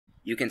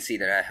You can see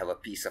that I have a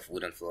piece of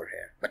wooden floor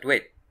here. But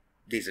wait,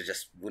 these are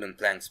just wooden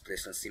planks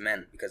placed on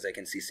cement, because I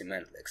can see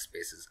cement like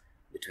spaces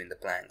between the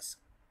planks.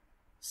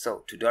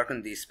 So to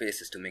darken these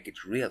spaces to make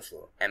it real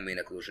floor,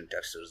 ambient occlusion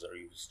textures are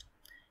used.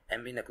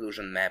 Ambient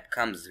occlusion map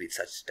comes with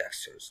such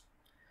textures.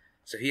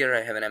 So here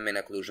I have an ambient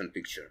occlusion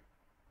picture.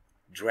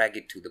 Drag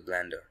it to the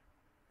blender.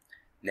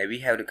 Now we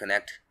have to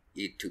connect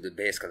it to the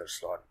base color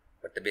slot,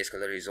 but the base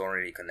color is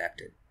already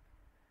connected.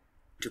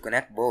 To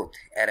connect both,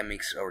 add a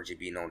mix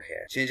RGB node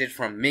here. Change it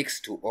from mix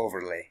to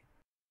overlay.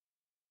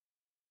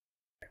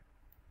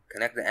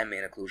 Connect the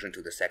ambient occlusion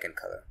to the second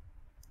color.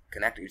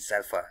 Connect its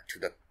alpha to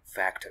the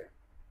factor.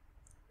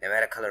 Now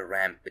add a color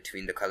ramp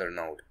between the color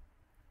node.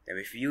 Now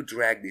if you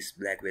drag this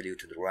black value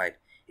to the right,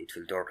 it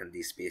will darken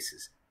these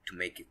spaces to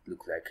make it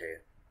look like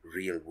a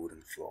real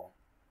wooden floor.